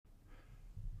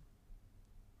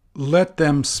Let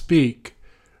them speak.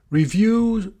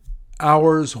 Review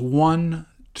hours 1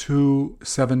 to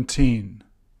 17.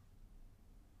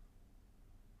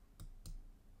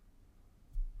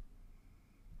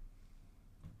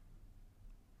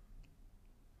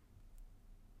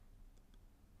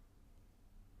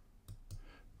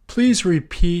 Please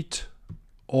repeat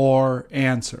or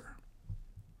answer.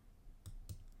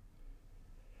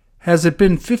 Has it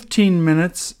been 15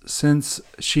 minutes since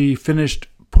she finished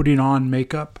putting on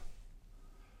makeup?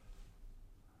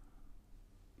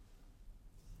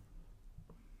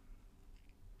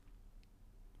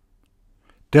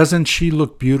 Doesn't she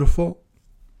look beautiful?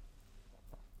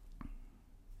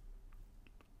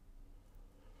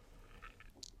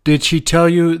 Did she tell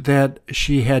you that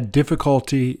she had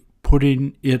difficulty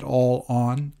putting it all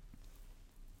on?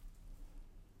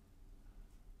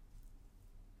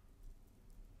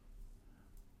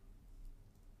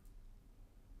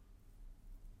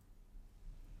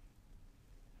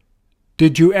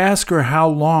 Did you ask her how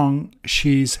long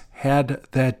she's had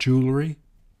that jewelry?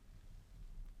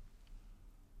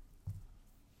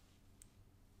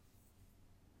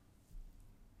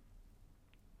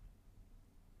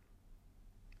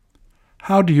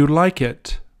 How do you like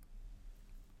it?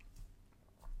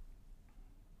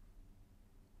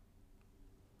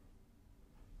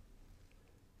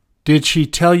 Did she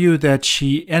tell you that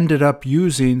she ended up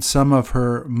using some of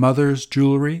her mother's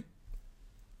jewelry?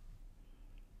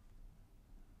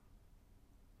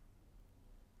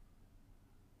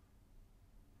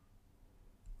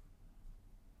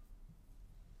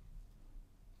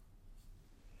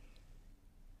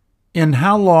 And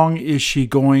how long is she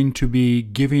going to be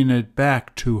giving it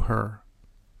back to her?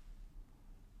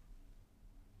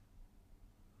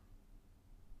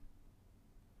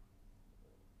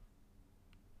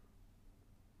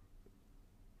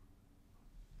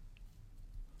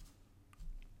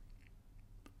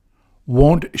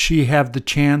 Won't she have the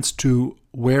chance to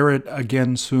wear it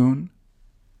again soon?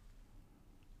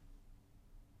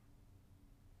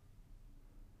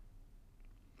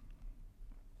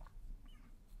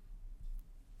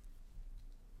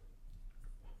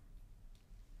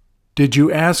 Did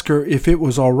you ask her if it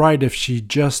was all right if she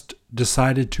just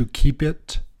decided to keep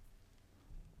it?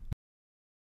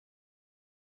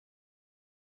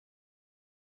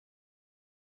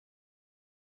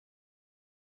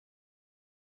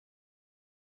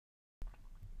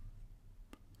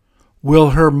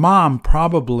 Will her mom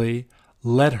probably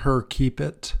let her keep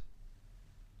it?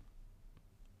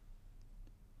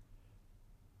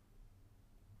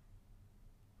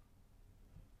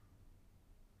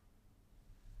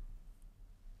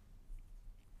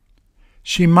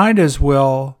 She might as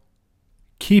well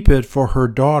keep it for her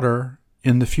daughter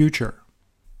in the future.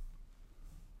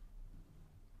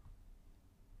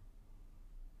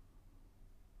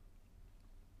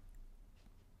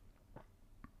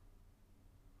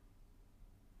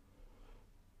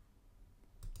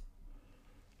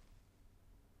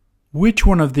 Which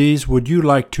one of these would you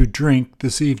like to drink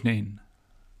this evening?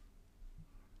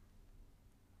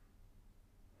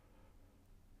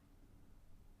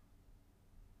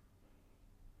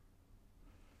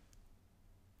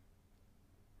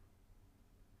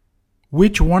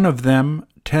 Which one of them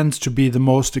tends to be the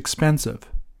most expensive?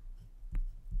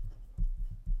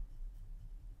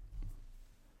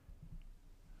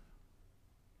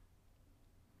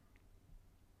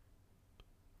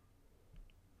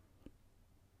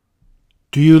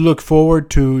 Do you look forward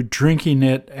to drinking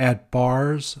it at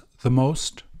bars the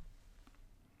most?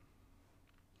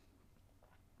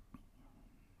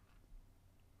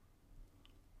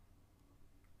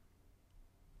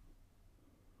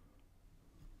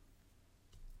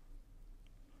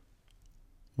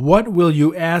 What will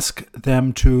you ask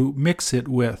them to mix it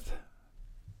with?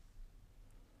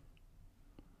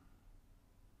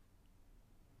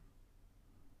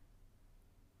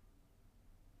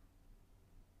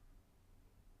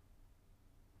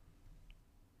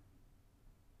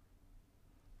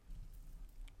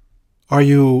 Are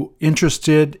you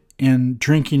interested in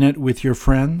drinking it with your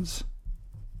friends?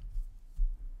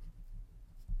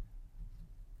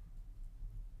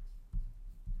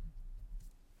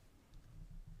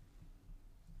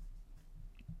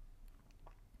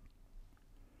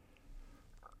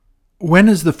 When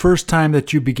is the first time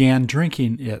that you began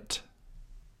drinking it?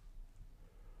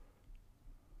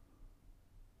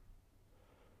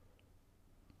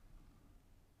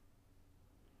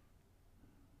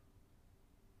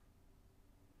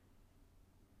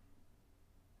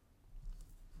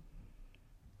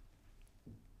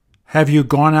 Have you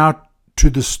gone out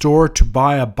to the store to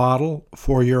buy a bottle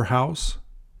for your house?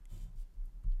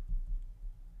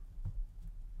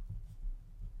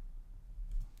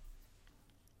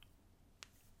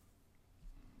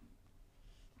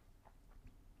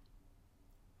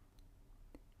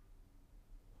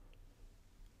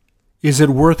 Is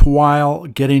it worthwhile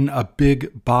getting a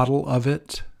big bottle of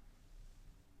it?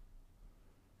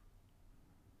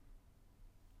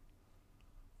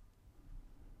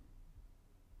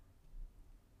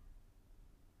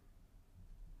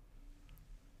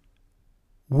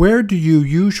 Where do you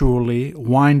usually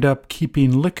wind up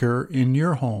keeping liquor in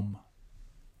your home?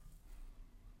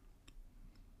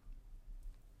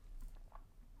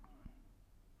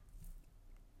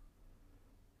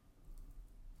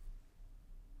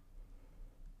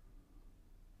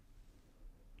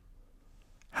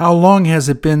 How long has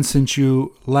it been since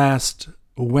you last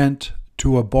went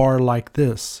to a bar like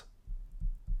this?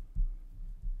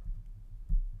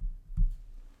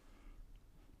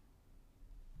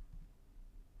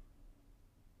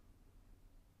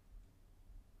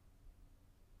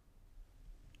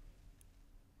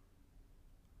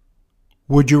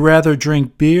 Would you rather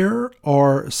drink beer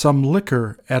or some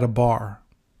liquor at a bar?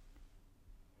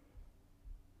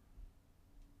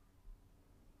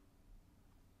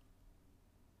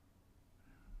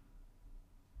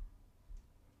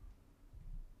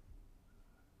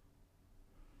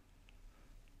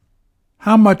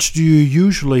 How much do you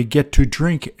usually get to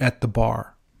drink at the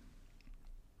bar?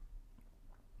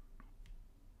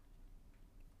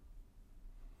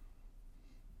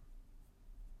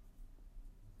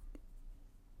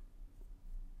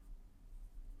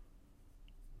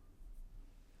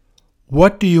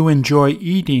 What do you enjoy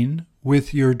eating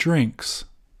with your drinks?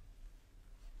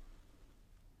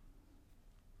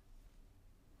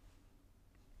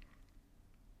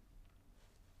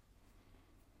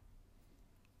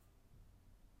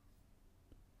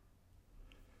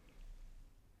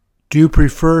 Do you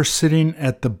prefer sitting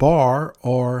at the bar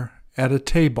or at a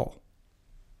table?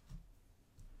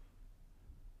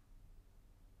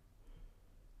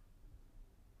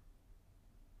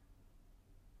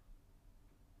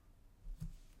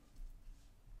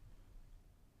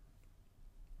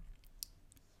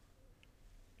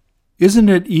 Isn't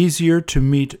it easier to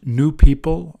meet new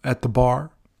people at the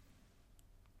bar?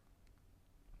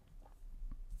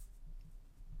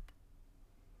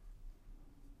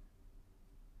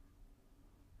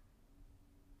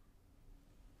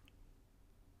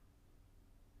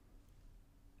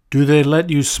 Do they let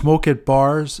you smoke at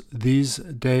bars these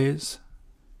days?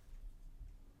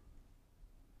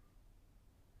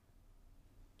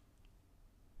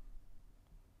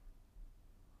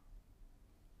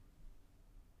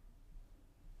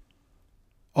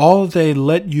 All they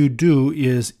let you do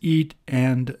is eat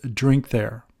and drink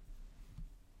there.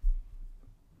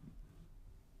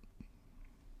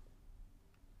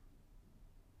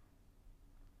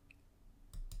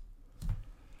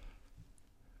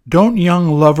 Don't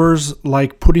young lovers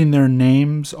like putting their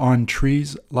names on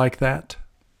trees like that?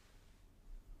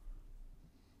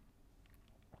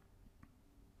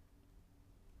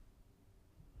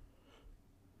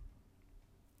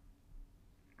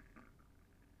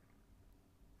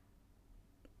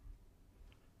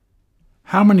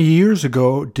 How many years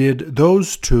ago did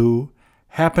those two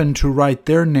happen to write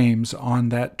their names on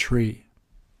that tree?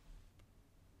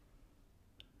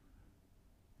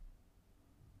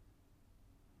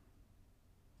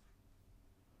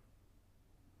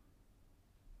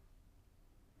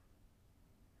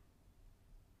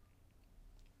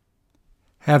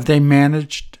 Have they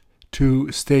managed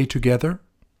to stay together?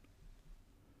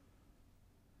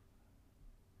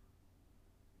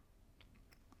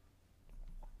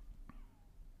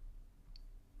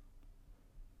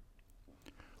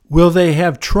 Will they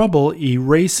have trouble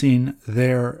erasing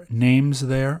their names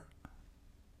there?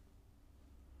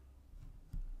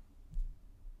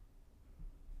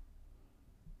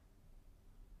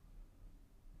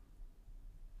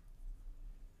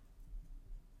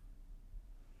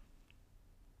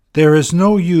 There is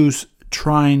no use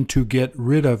trying to get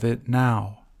rid of it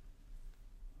now.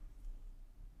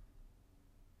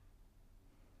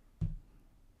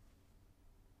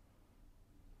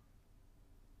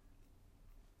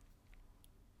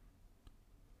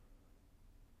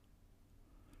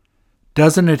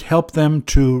 Doesn't it help them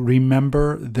to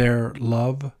remember their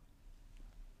love?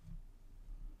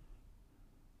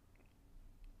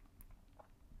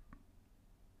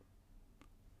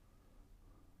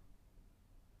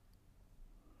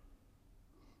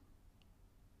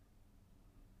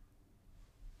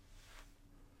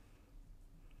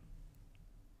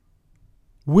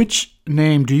 Which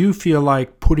name do you feel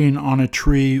like putting on a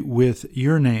tree with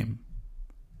your name?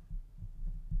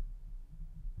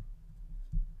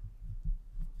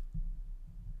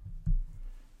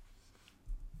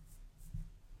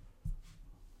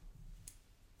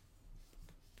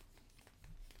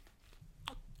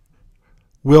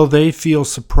 Will they feel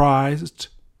surprised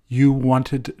you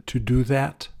wanted to do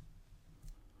that?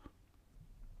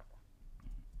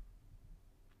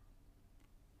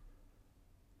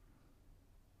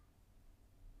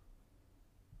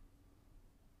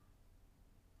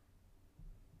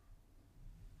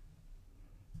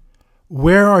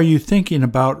 Where are you thinking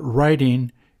about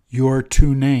writing your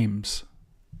two names?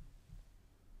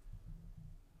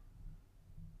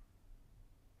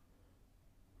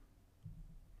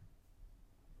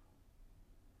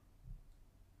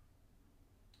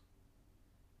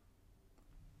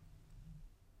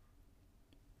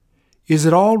 Is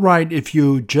it all right if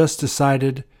you just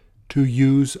decided to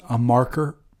use a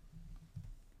marker?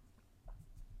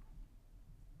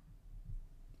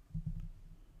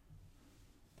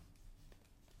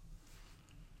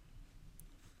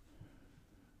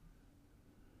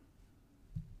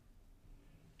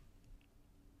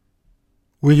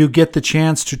 Will you get the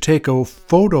chance to take a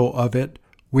photo of it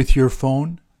with your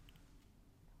phone?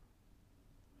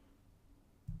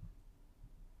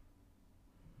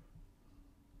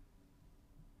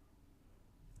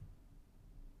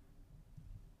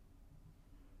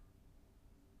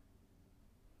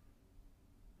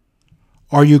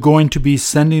 Are you going to be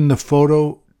sending the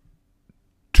photo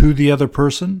to the other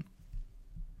person?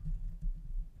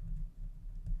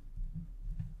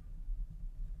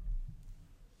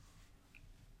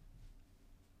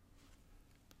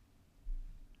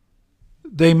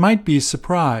 They might be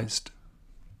surprised.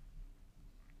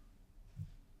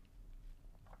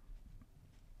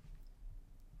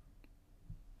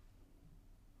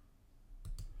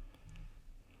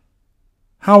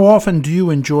 How often do you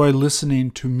enjoy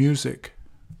listening to music?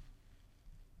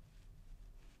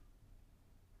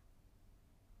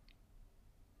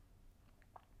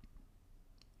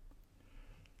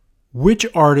 Which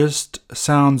artist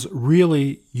sounds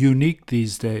really unique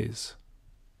these days?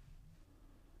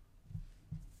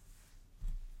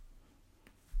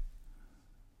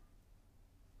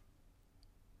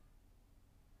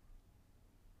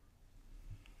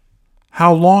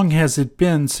 How long has it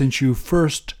been since you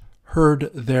first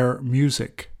heard their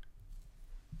music?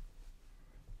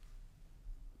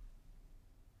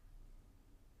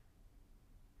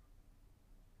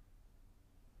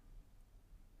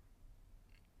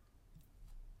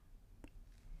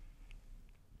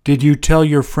 Did you tell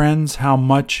your friends how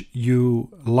much you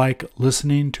like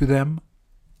listening to them?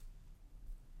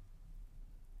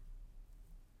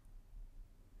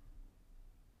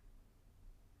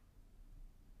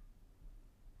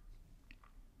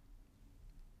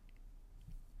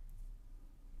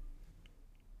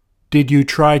 Did you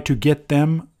try to get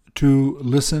them to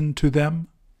listen to them?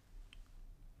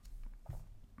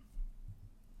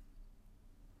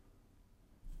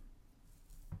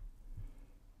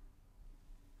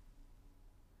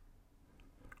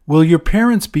 Will your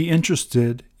parents be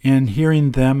interested in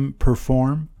hearing them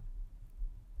perform?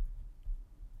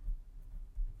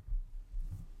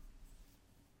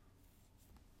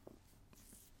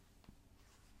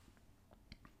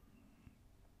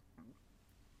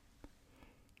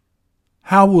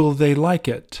 How will they like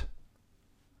it?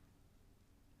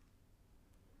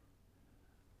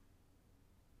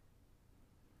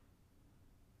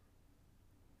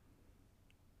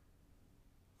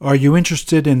 Are you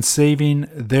interested in saving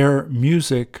their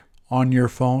music on your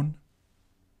phone?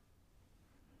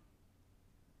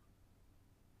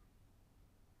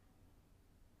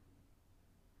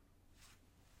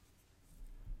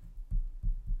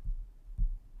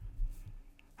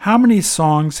 How many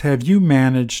songs have you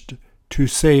managed to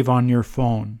save on your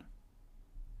phone?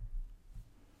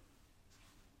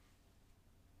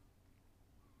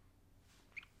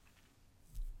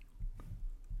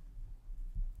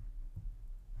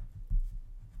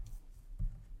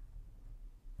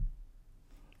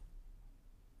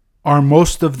 Are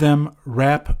most of them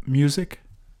rap music?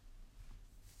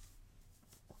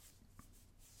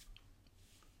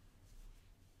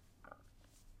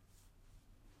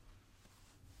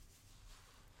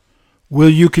 Will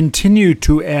you continue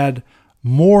to add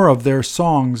more of their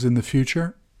songs in the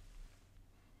future?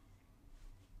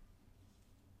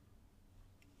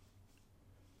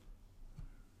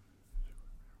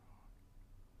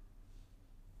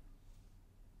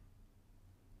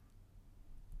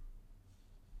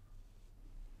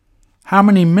 How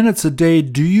many minutes a day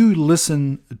do you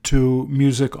listen to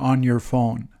music on your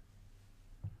phone?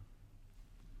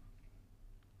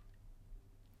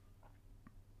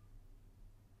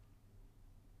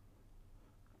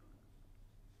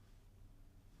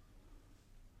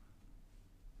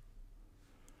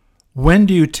 When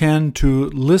do you tend to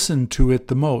listen to it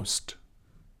the most?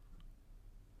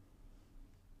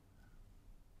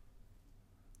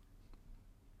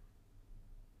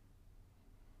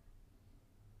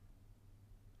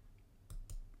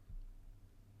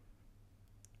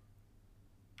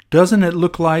 Doesn't it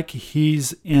look like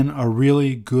he's in a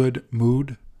really good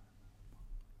mood?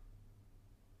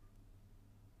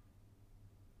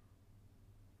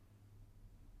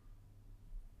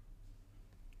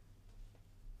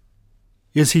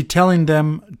 Is he telling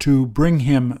them to bring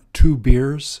him 2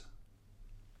 beers?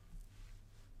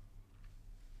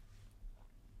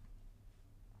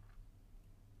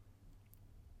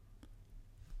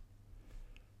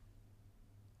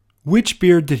 Which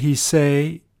beer did he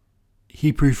say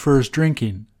he prefers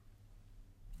drinking?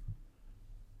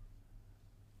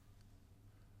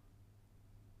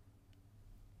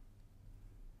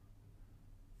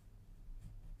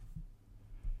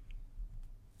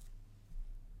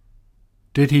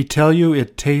 Did he tell you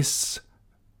it tastes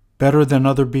better than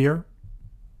other beer?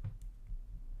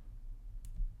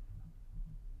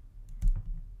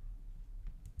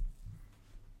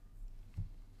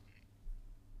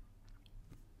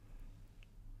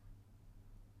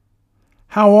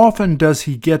 How often does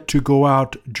he get to go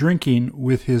out drinking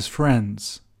with his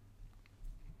friends?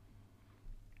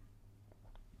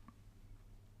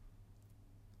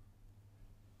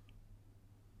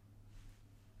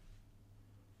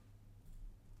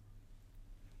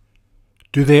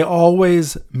 Do they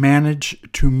always manage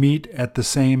to meet at the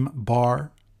same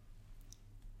bar?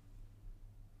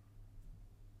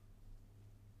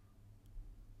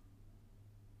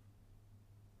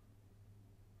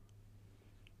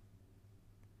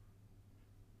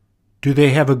 Do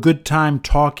they have a good time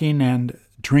talking and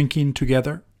drinking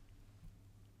together?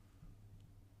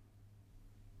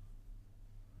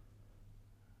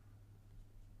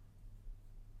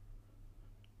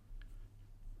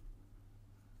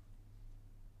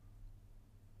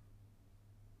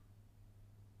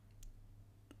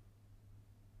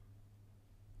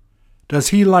 Does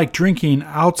he like drinking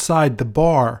outside the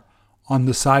bar on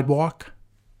the sidewalk?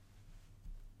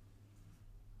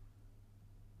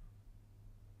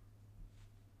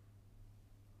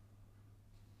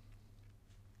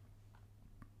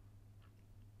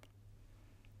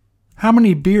 How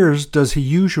many beers does he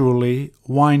usually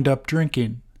wind up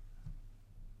drinking?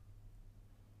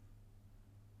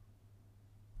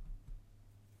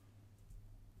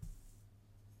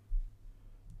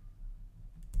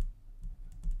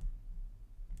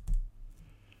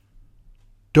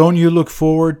 Don't you look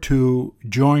forward to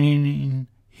joining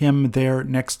him there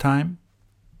next time?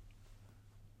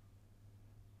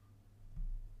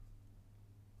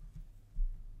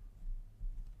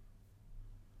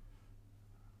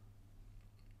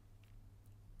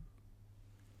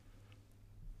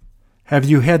 Have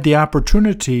you had the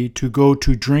opportunity to go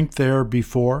to drink there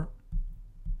before?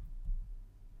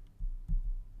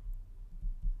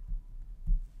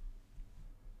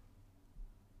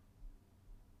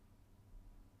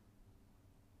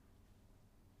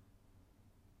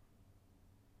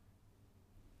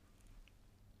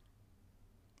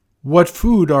 What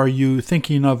food are you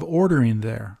thinking of ordering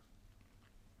there?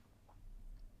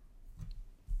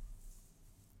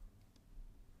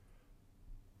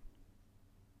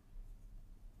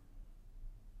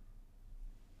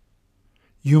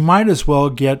 You might as well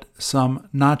get some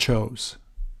nachos.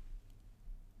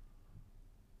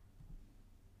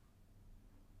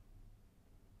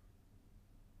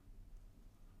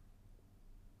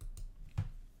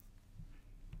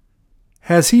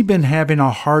 Has he been having a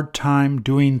hard time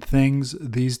doing things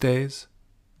these days?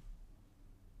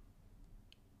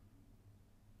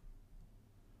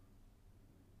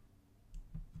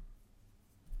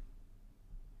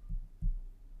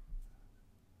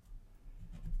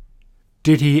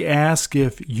 Did he ask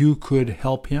if you could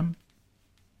help him?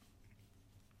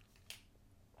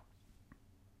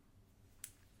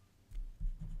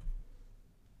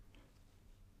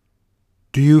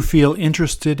 Do you feel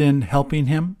interested in helping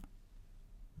him?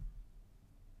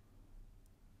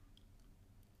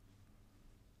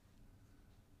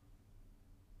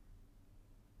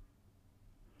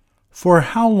 For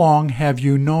how long have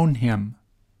you known him?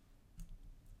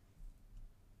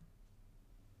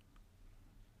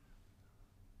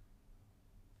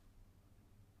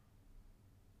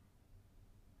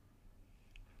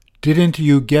 Didn't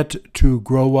you get to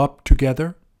grow up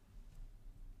together?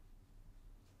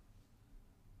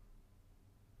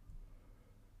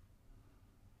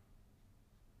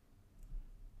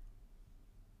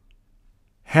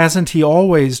 Hasn't he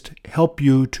always helped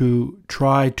you to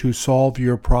try to solve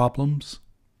your problems?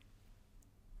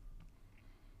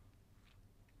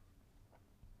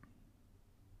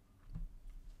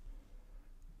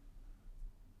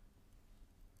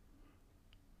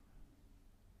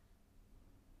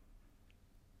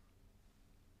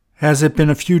 Has it been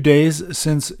a few days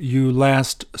since you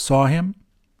last saw him?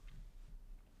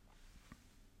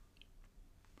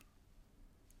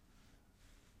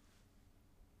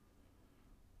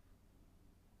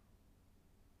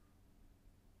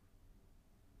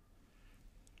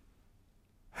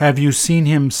 Have you seen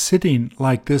him sitting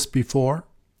like this before?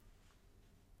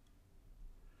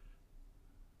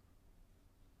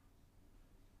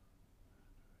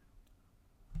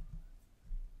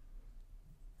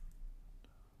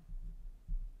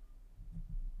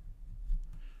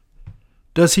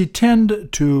 Does he tend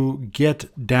to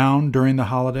get down during the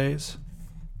holidays?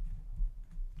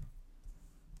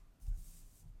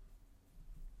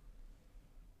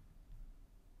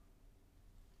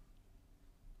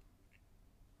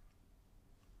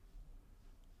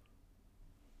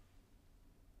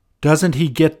 Doesn't he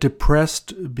get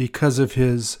depressed because of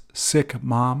his sick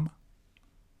mom?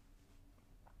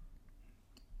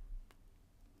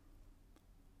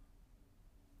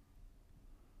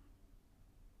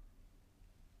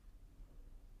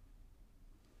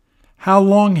 How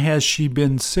long has she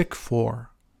been sick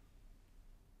for?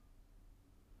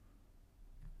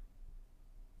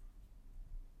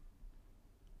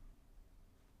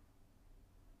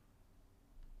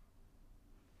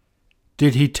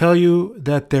 Did he tell you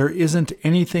that there isn't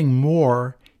anything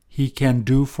more he can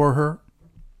do for her?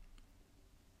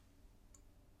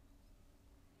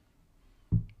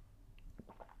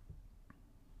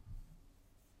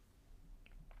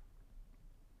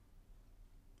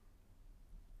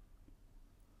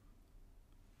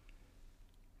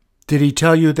 Did he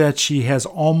tell you that she has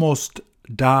almost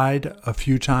died a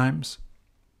few times?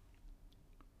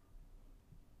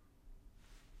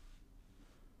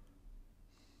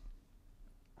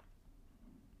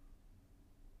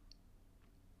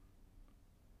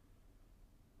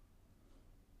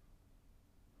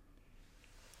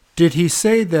 Did he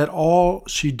say that all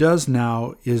she does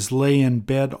now is lay in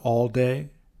bed all day?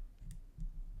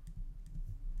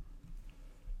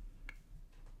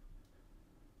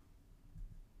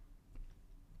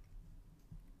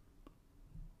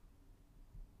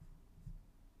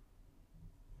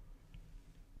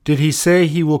 Did he say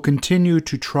he will continue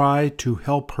to try to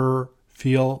help her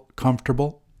feel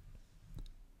comfortable?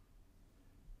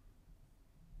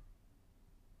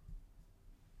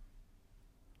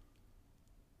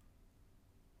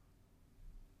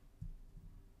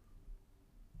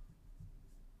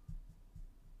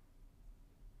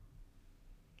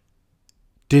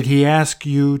 Did he ask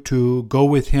you to go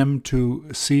with him to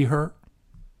see her?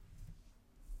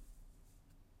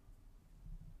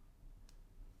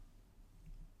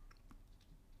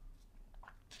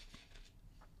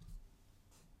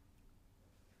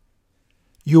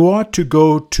 You ought to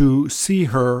go to see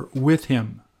her with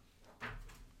him.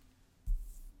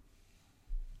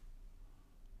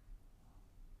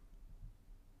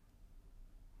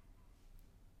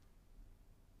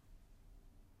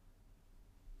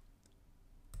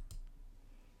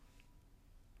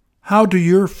 How do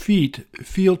your feet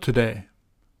feel today?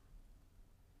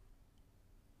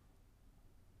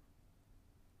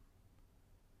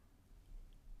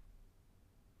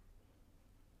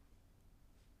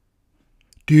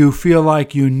 Do you feel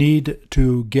like you need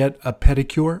to get a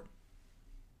pedicure?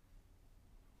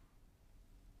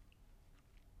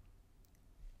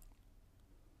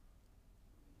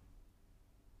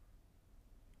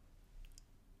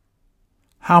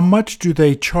 How much do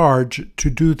they charge to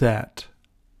do that?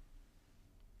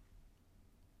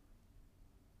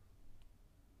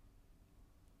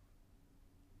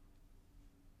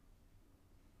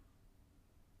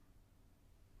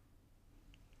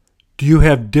 Do you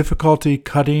have difficulty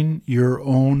cutting your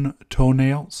own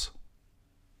toenails?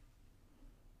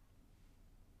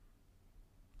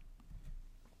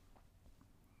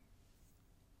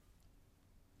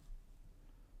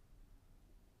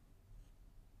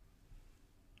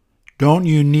 Don't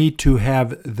you need to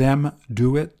have them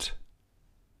do it?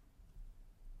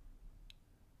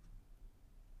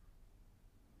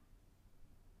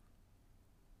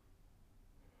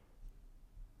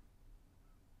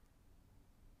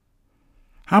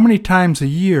 How many times a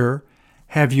year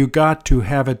have you got to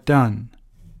have it done?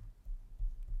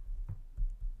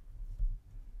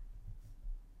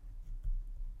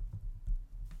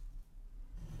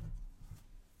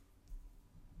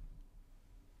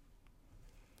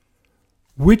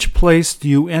 Which place do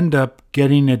you end up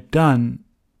getting it done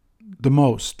the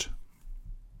most?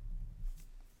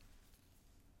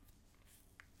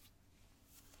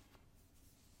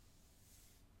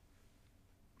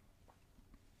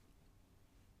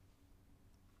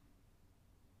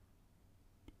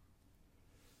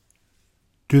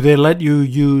 Do they let you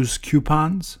use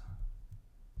coupons?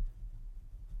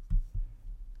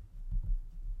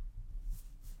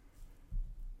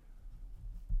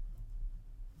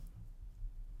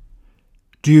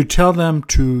 Do you tell them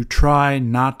to try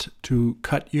not to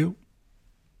cut you?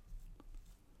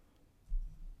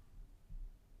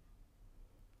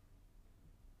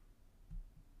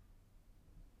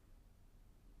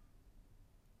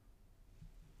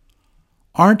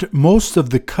 Aren't most of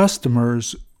the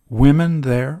customers women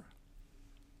there?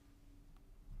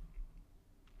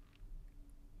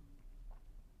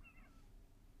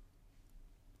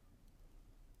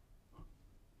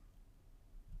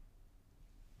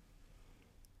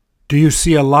 Do you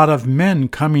see a lot of men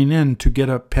coming in to get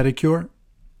a pedicure?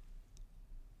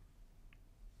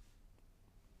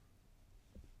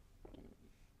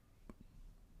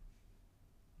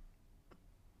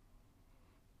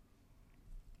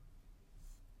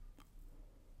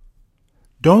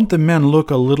 Don't the men look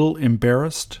a little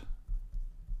embarrassed?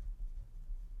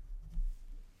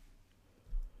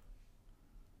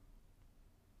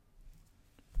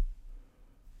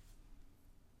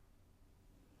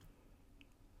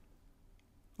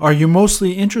 Are you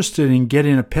mostly interested in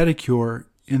getting a pedicure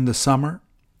in the summer?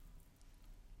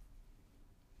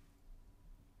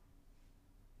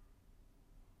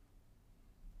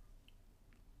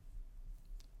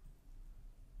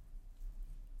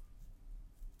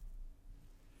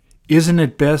 Isn't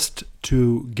it best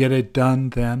to get it done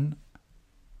then?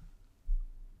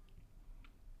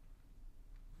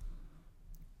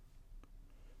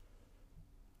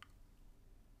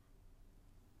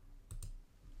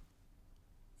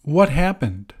 What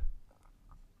happened?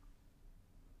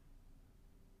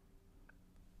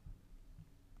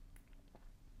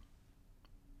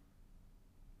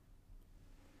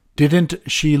 Didn't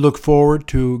she look forward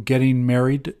to getting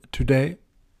married today?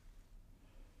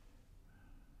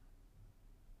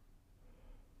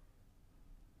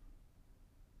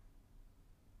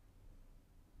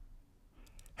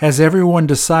 Has everyone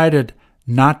decided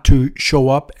not to show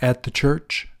up at the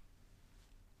church?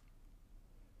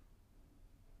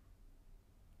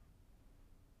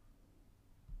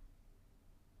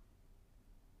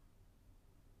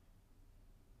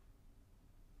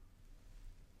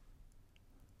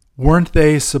 Weren't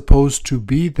they supposed to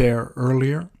be there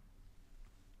earlier?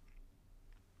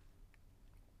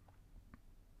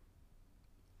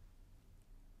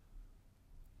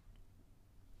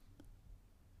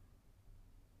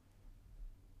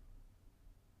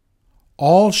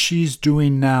 All she's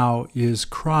doing now is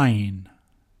crying.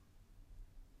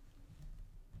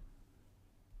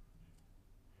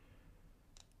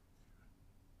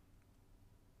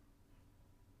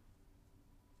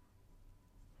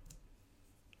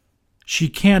 She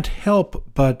can't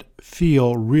help but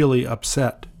feel really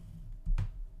upset.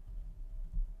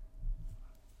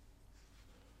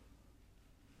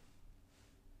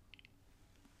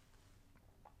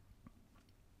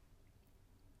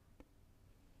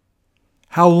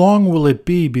 How long will it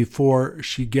be before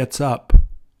she gets up?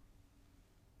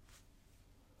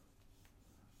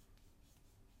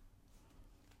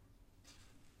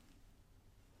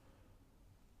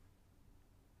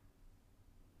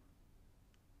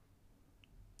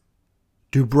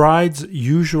 Do brides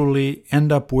usually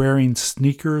end up wearing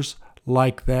sneakers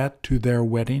like that to their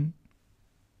wedding?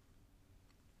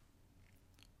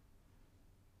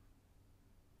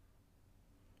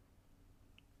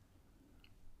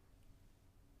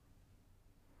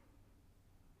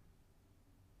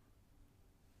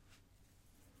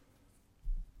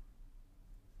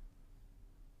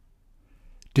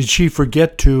 Did she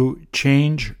forget to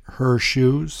change her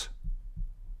shoes?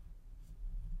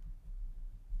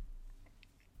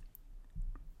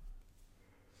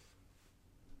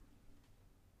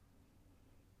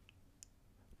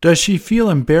 Does she feel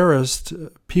embarrassed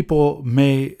people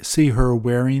may see her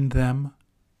wearing them?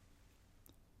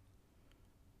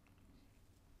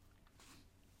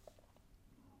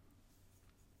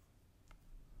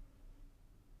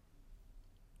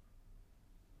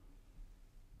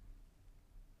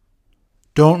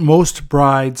 Don't most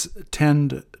brides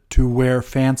tend to wear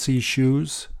fancy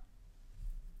shoes?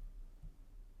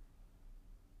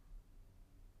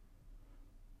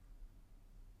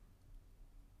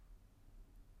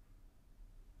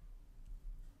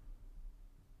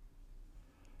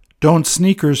 Don't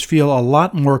sneakers feel a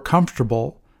lot more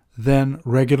comfortable than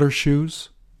regular shoes?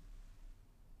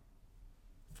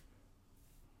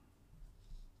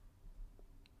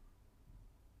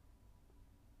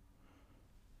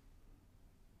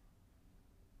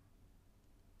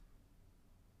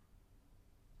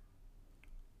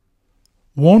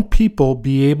 Won't people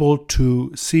be able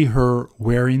to see her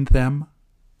wearing them?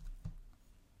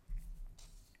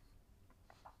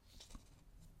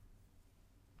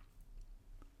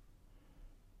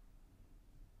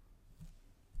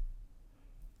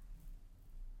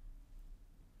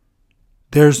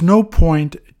 There's no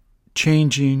point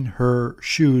changing her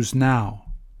shoes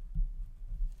now.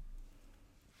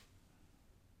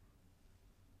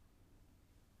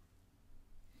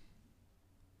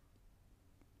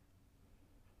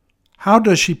 How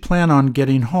does she plan on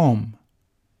getting home?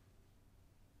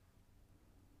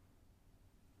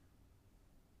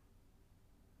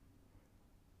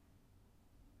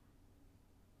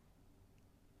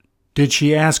 Did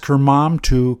she ask her mom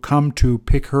to come to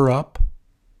pick her up?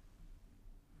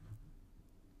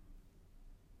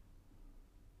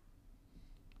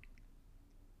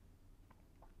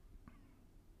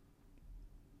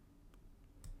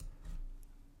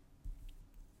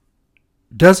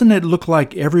 Doesn't it look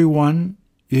like everyone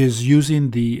is using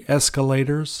the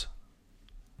escalators?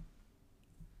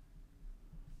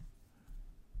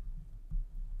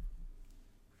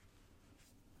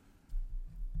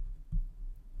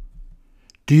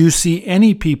 Do you see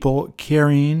any people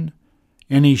carrying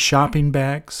any shopping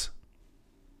bags?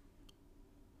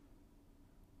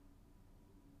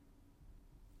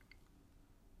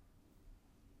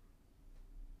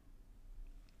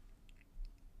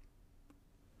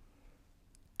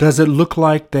 Does it look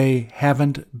like they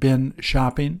haven't been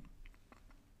shopping?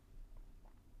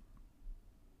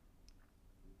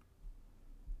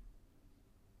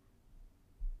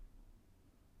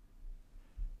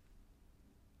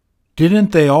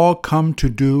 Didn't they all come to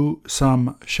do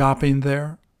some shopping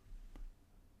there?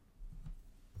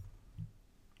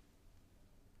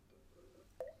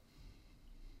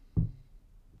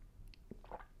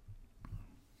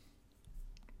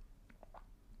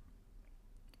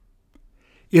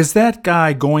 Is that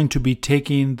guy going to be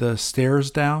taking the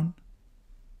stairs down?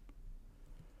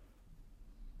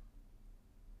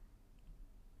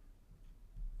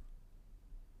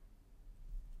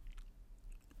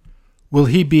 Will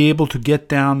he be able to get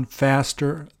down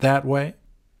faster that way?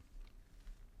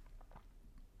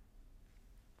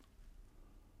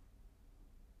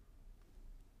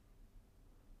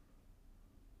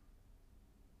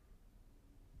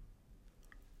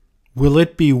 Will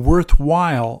it be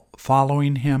worthwhile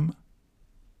following him?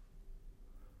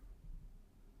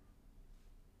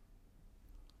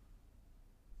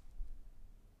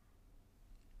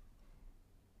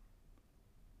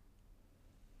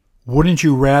 Wouldn't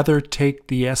you rather take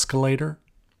the escalator?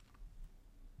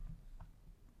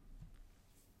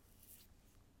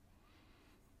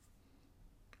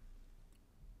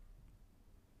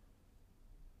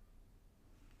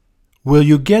 Will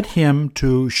you get him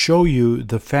to show you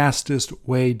the fastest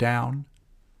way down?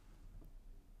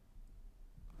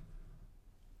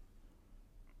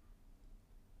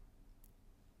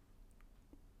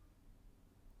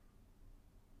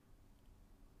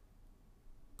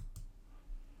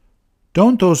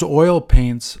 Don't those oil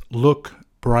paints look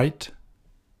bright?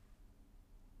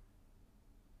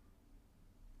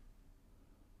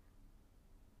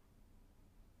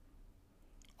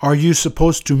 Are you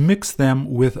supposed to mix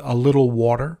them with a little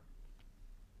water?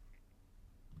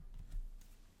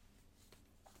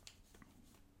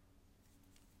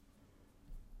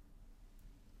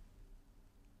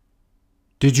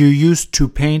 Did you used to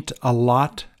paint a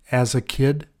lot as a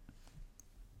kid?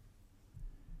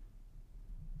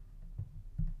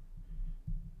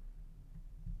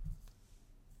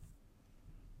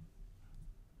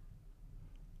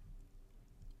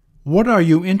 What are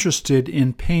you interested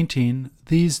in painting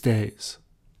these days?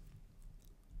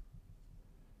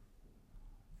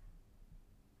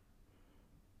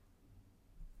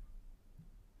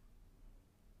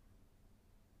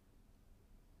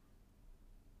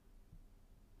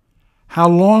 How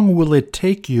long will it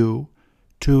take you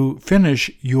to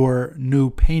finish your new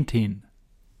painting?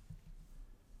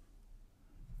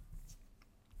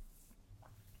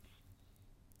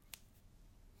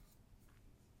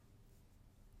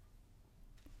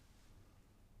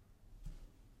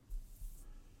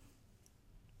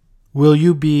 Will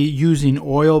you be using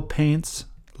oil paints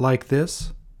like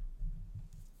this?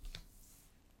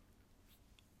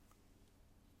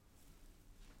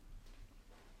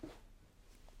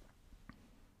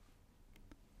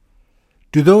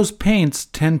 Do those paints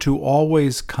tend to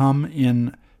always come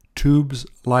in tubes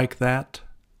like that?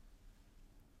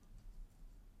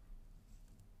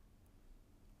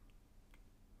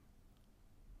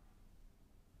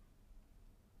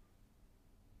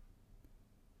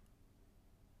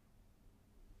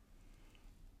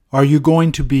 Are you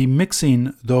going to be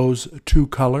mixing those two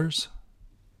colors?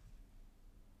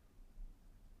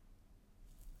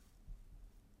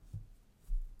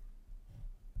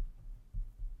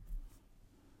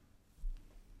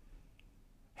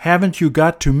 Haven't you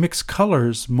got to mix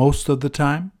colors most of the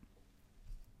time?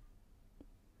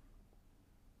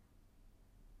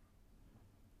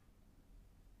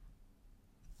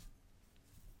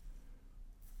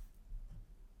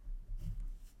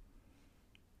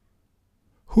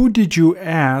 Who did you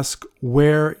ask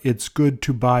where it's good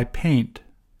to buy paint?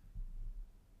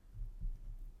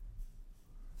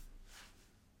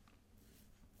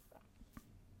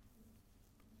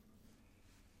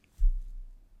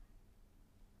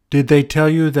 Did they tell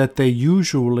you that they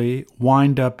usually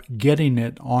wind up getting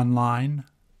it online?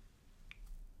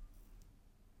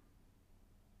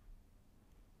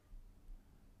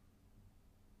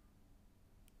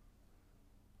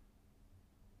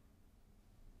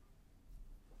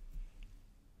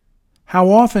 How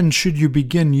often should you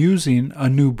begin using a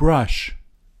new brush?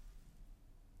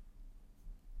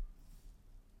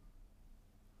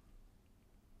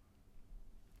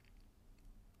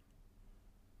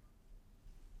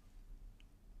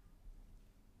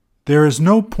 There is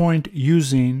no point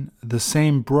using the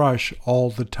same brush all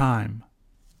the time.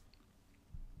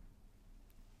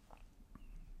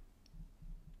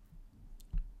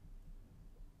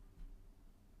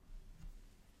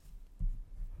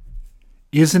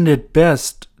 Isn't it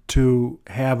best to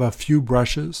have a few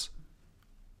brushes?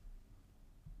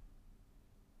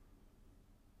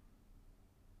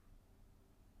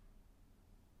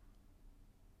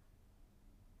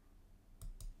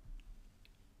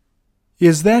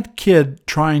 Is that kid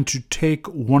trying to take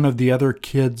one of the other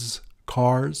kids'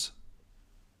 cars?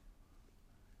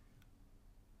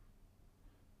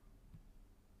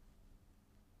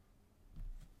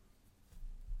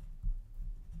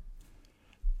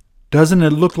 Doesn't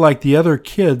it look like the other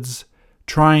kids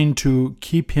trying to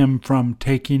keep him from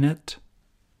taking it?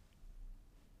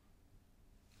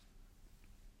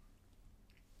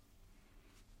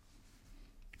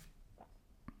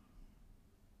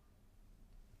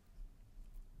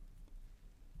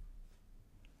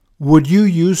 Would you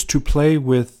used to play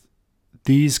with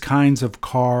these kinds of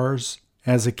cars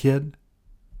as a kid?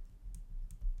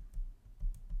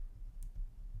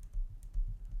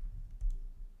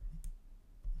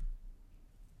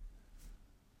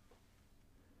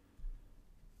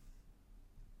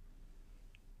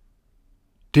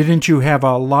 Didn't you have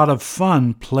a lot of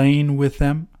fun playing with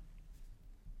them?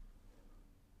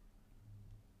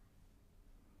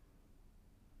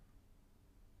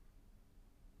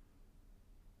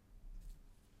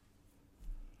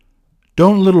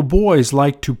 Don't little boys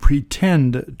like to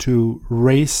pretend to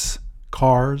race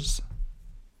cars?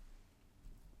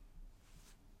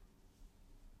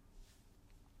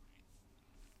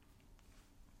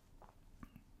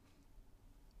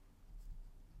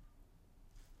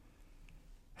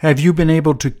 Have you been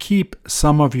able to keep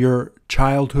some of your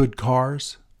childhood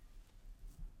cars?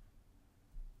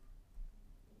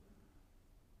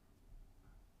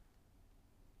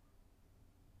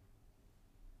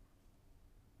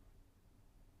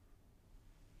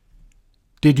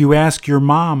 Did you ask your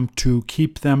mom to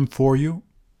keep them for you?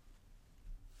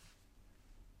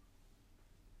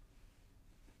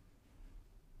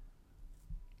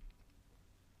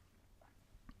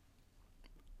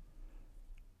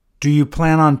 Do you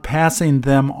plan on passing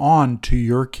them on to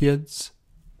your kids?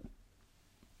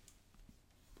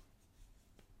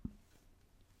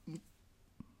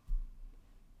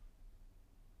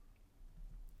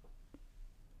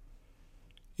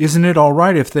 Isn't it all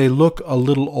right if they look a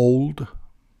little old?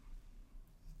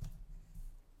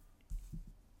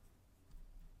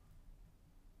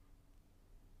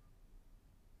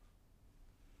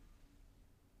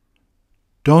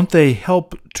 Don't they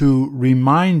help to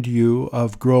remind you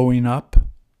of growing up?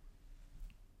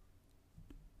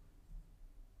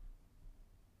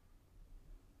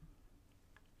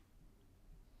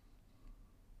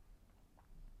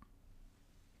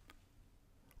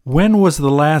 When was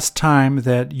the last time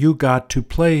that you got to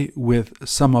play with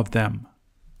some of them?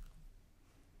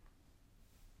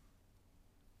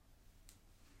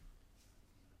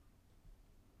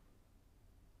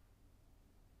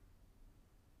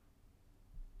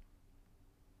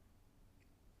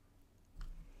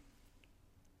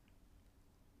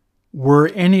 Were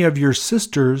any of your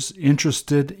sisters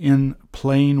interested in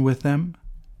playing with them?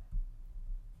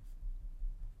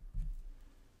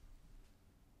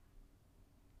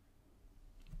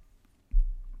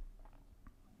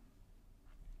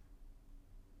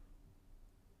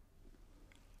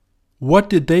 What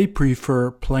did they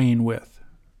prefer playing with?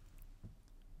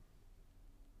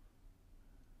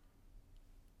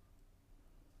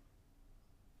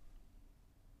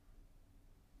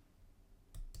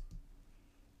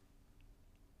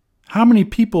 How many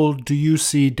people do you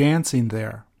see dancing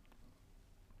there?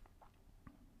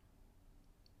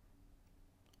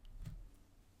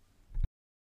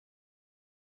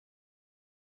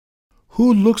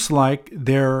 Who looks like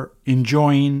they're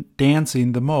enjoying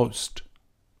dancing the most?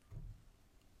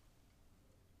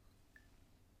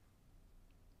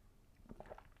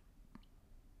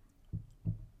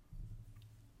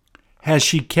 Has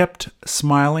she kept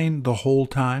smiling the whole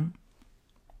time?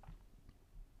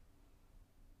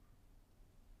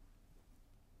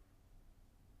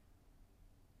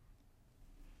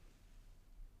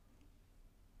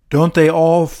 Don't they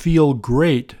all feel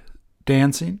great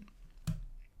dancing?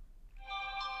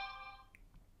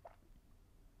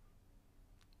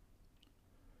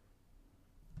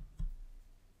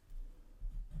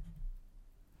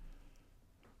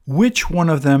 Which one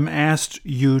of them asked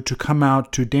you to come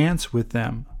out to dance with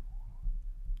them?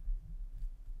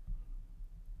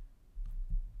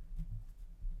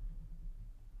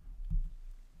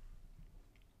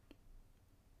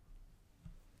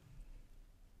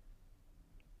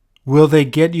 Will they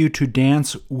get you to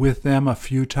dance with them a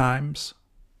few times?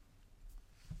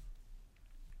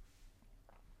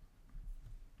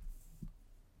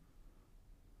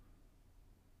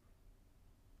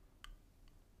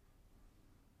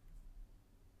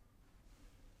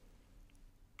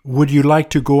 Would you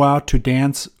like to go out to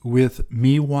dance with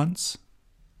me once?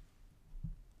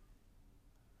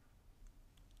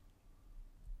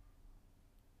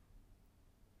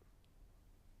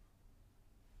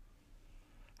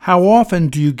 How often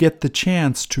do you get the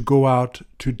chance to go out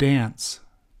to dance?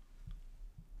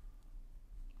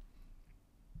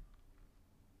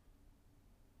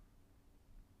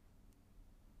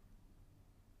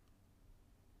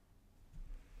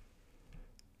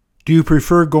 Do you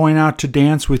prefer going out to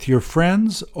dance with your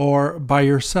friends or by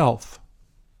yourself?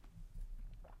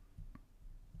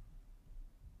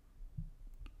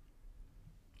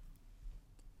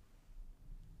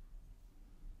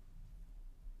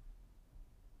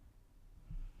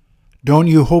 Don't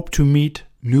you hope to meet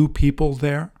new people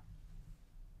there?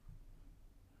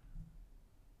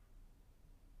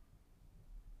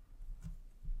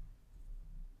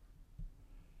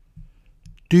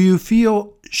 Do you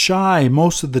feel shy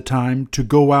most of the time to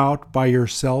go out by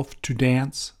yourself to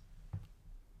dance?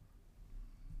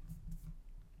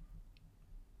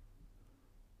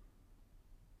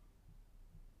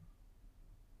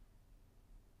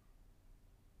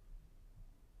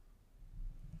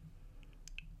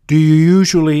 Do you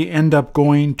usually end up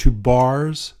going to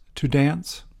bars to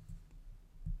dance?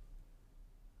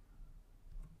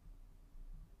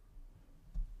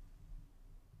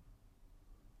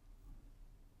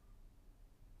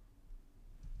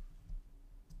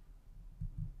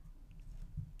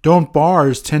 Don't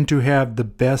bars tend to have the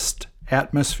best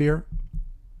atmosphere?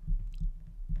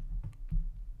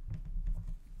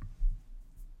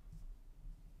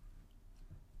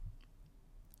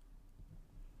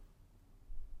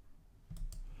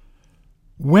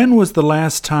 When was the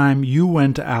last time you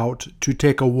went out to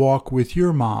take a walk with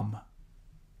your mom?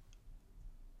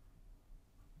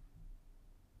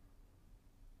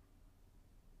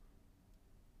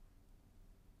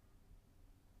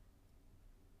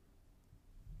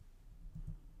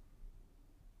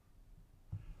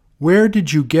 Where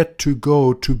did you get to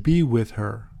go to be with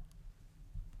her?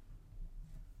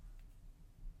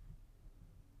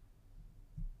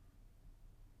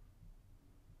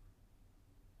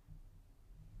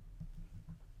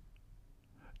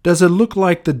 Does it look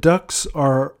like the ducks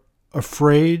are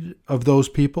afraid of those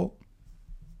people?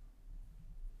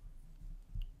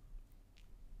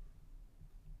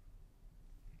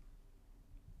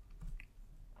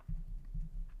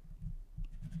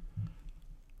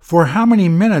 For how many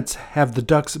minutes have the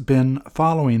ducks been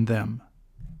following them?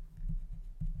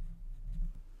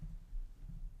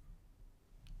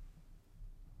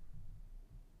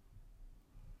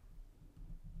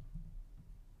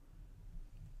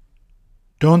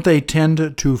 Don't they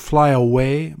tend to fly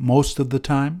away most of the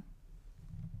time?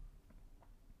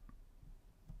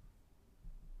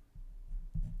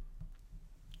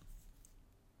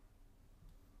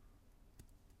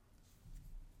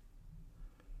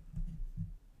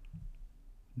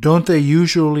 Don't they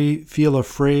usually feel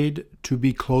afraid to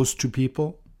be close to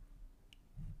people?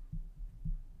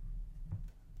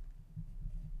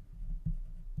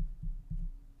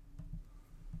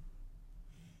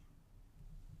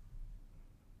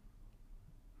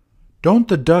 Don't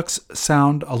the ducks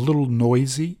sound a little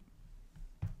noisy?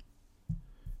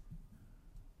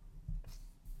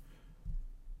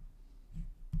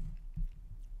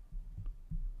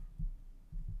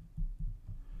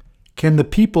 Can the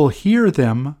people hear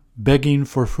them begging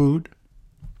for food?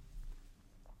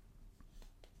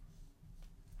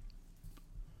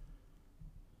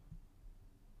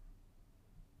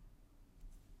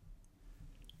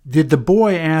 Did the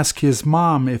boy ask his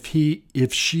mom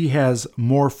if she has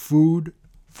more food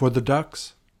for the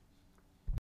ducks?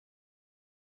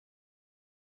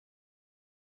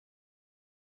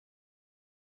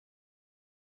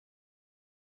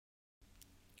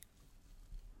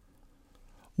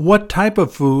 What type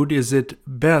of food is it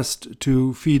best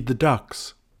to feed the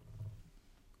ducks?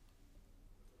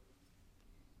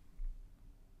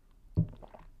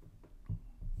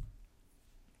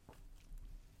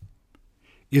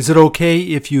 Is it okay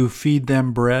if you feed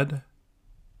them bread?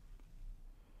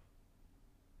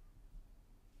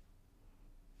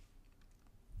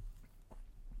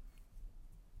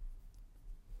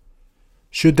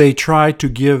 Should they try to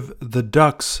give the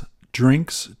ducks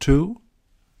drinks too?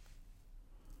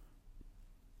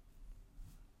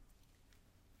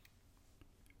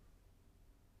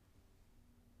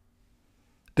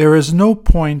 There is no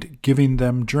point giving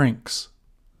them drinks.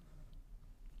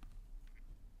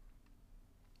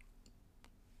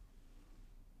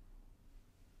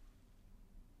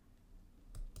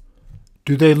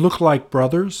 Do they look like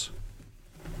brothers?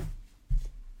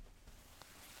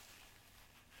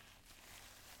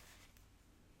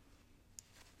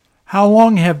 How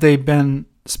long have they been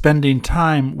spending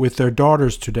time with their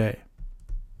daughters today?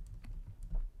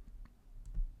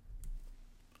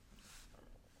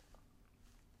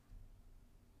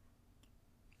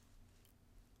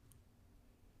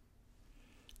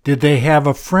 Did they have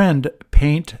a friend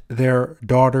paint their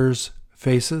daughters'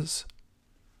 faces?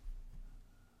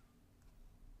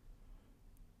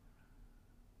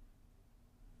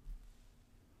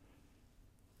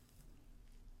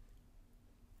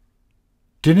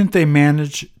 Didn't they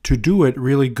manage to do it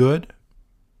really good?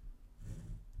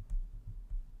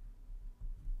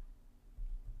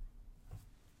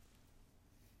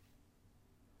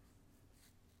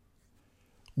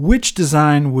 Which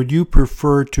design would you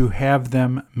prefer to have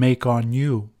them make on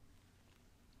you?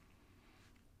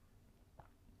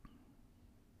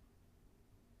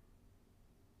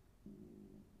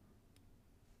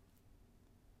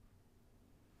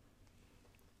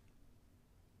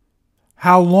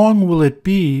 How long will it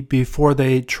be before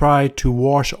they try to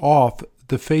wash off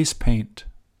the face paint?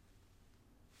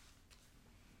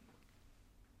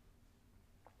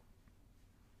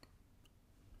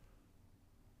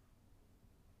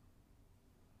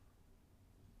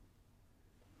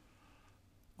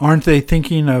 Aren't they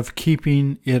thinking of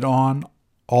keeping it on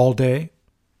all day?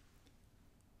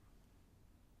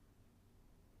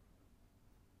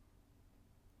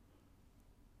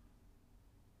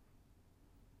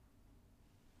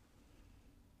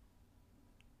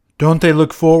 Don't they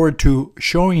look forward to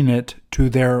showing it to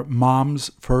their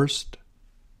moms first?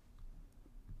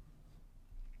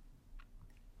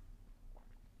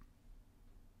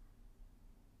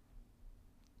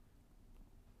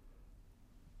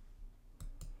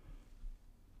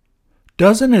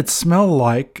 Doesn't it smell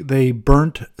like they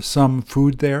burnt some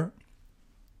food there?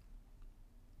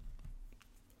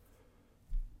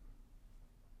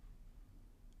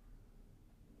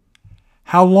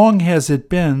 How long has it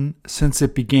been since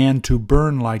it began to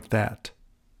burn like that?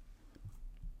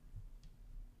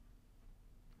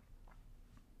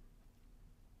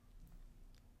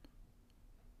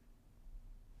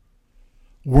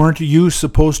 Weren't you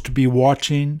supposed to be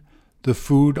watching the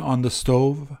food on the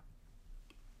stove?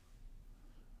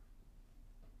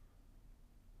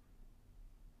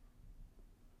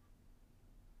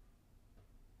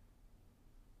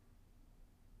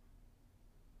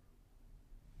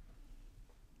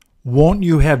 Won't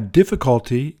you have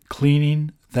difficulty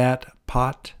cleaning that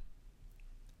pot?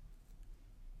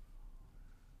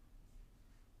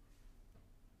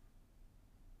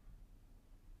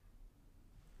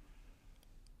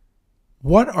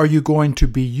 What are you going to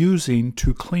be using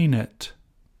to clean it?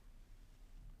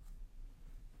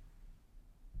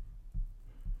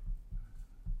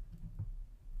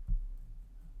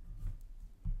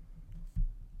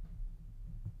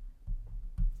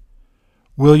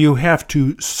 Will you have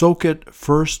to soak it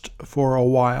first for a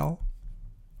while?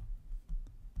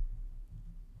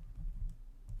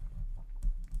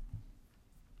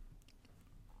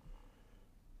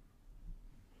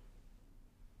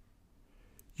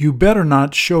 You better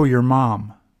not show your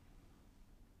mom.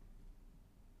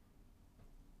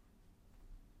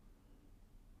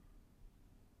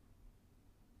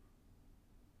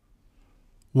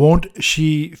 Won't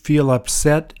she feel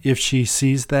upset if she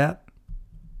sees that?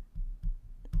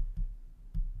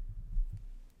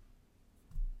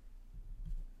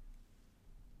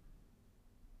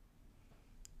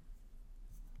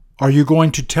 Are you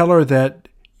going to tell her that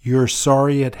you're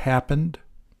sorry it happened?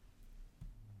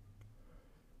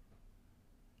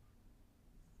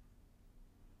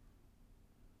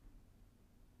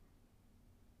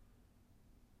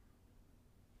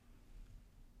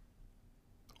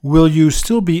 Will you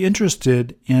still be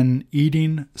interested in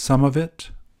eating some of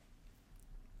it?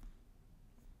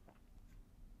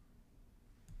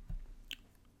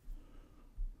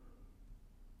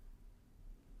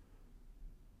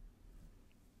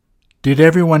 Did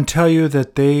everyone tell you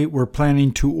that they were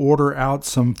planning to order out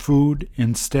some food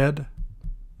instead?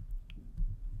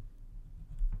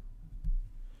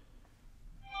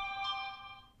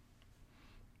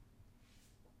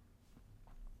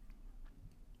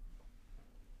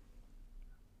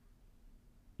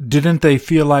 Didn't they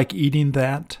feel like eating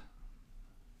that?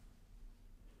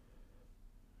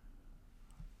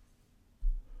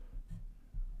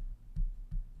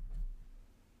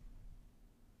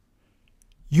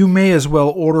 You may as well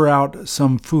order out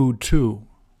some food too.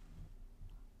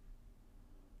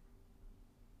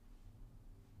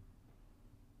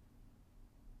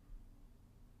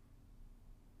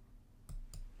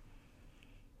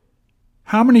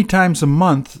 How many times a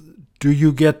month do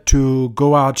you get to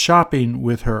go out shopping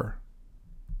with her?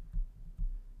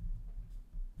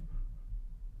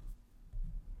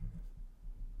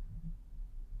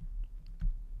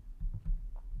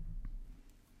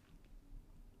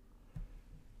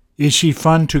 Is she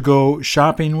fun to go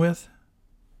shopping with?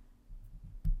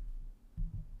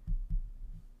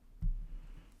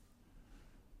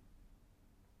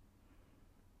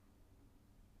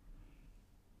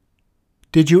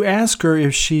 Did you ask her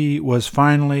if she was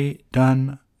finally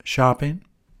done shopping?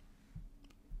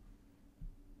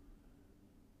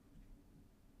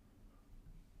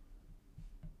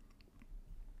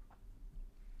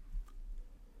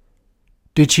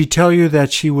 Did she tell you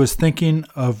that she was thinking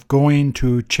of going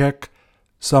to check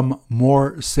some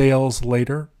more sales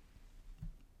later?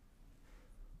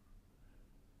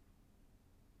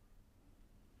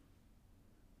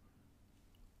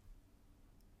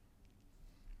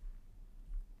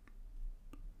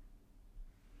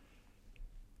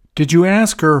 Did you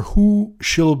ask her who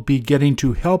she'll be getting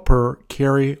to help her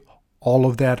carry all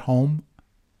of that home?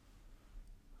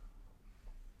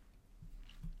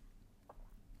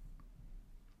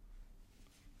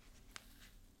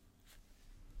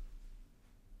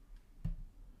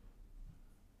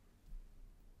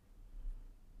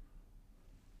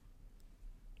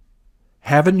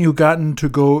 Haven't you gotten to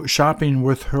go shopping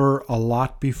with her a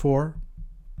lot before?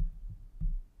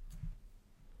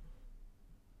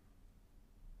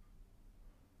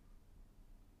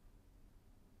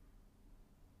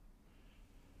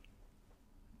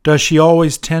 Does she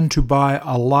always tend to buy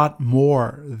a lot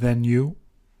more than you?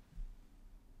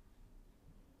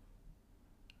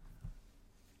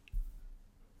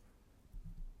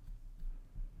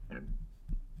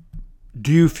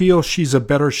 Do you feel she's a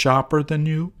better shopper than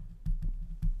you?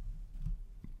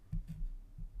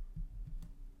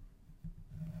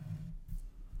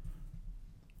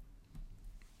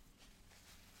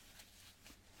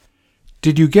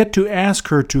 Did you get to ask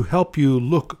her to help you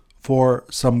look for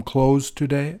some clothes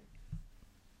today?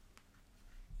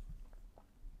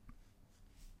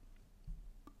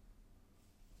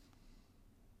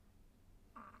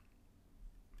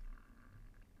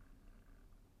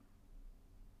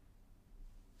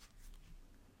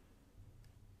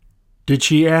 Did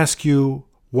she ask you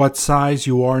what size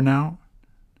you are now?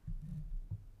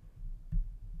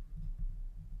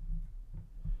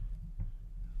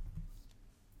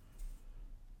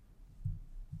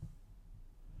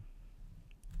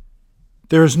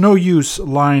 There is no use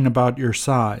lying about your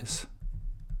size.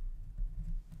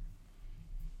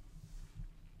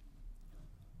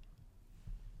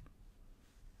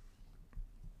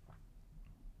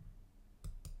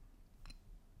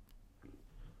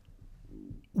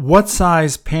 What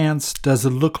size pants does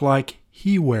it look like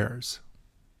he wears?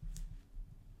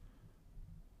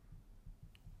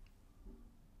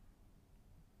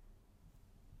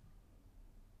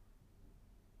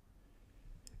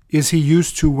 Is he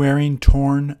used to wearing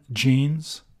torn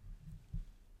jeans?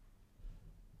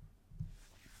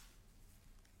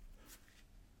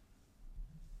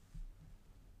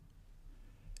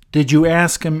 Did you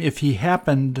ask him if he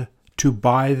happened to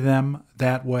buy them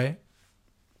that way?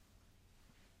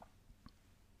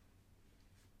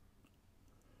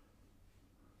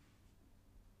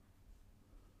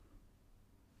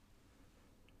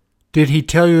 Did he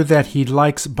tell you that he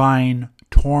likes buying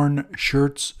torn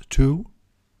shirts too?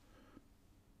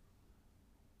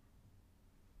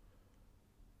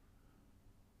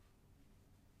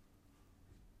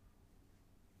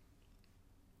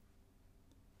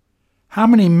 How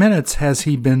many minutes has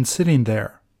he been sitting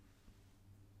there?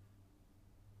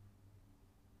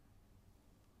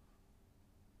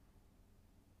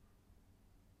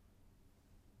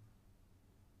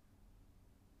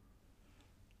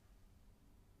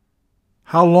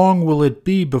 How long will it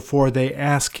be before they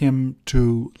ask him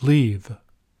to leave?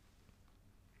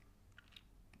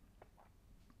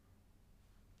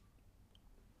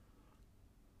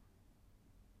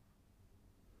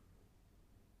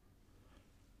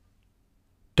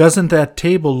 Doesn't that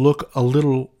table look a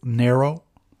little narrow?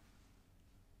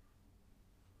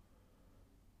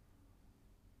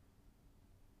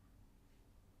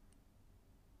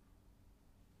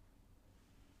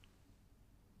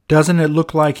 Doesn't it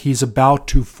look like he's about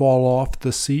to fall off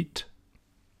the seat?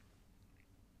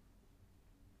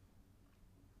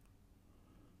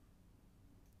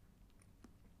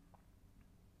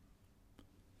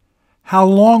 How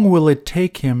long will it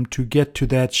take him to get to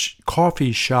that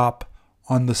coffee shop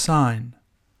on the sign?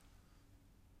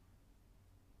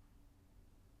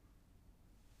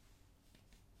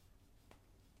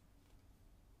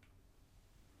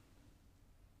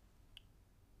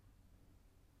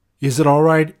 Is it all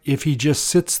right if he just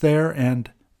sits there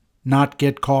and not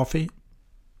get coffee?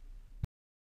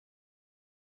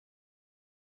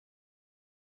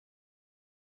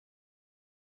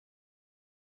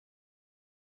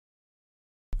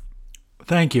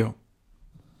 Thank you.